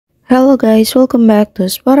Hello guys, welcome back to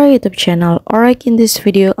Spara YouTube channel. Alright, in this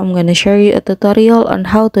video, I'm gonna show you a tutorial on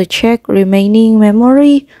how to check remaining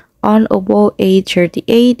memory on Oppo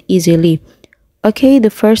A38 easily. Okay, the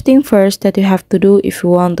first thing first that you have to do if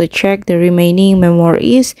you want to check the remaining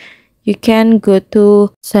memory is you can go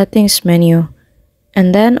to settings menu.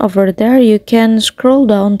 And then over there, you can scroll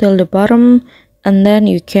down till the bottom and then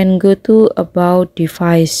you can go to about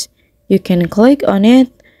device. You can click on it.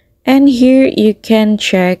 And here you can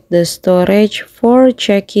check the storage for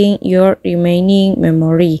checking your remaining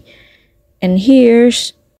memory. And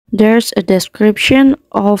there's a description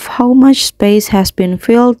of how much space has been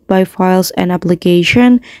filled by files and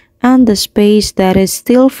application and the space that is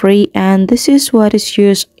still free, and this is what is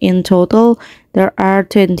used in total. There are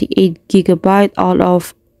 28 GB out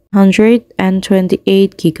of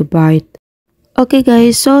 128 GB. Okay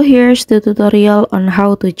guys, so here's the tutorial on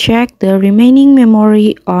how to check the remaining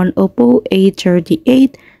memory on Oppo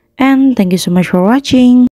A38, and thank you so much for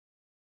watching.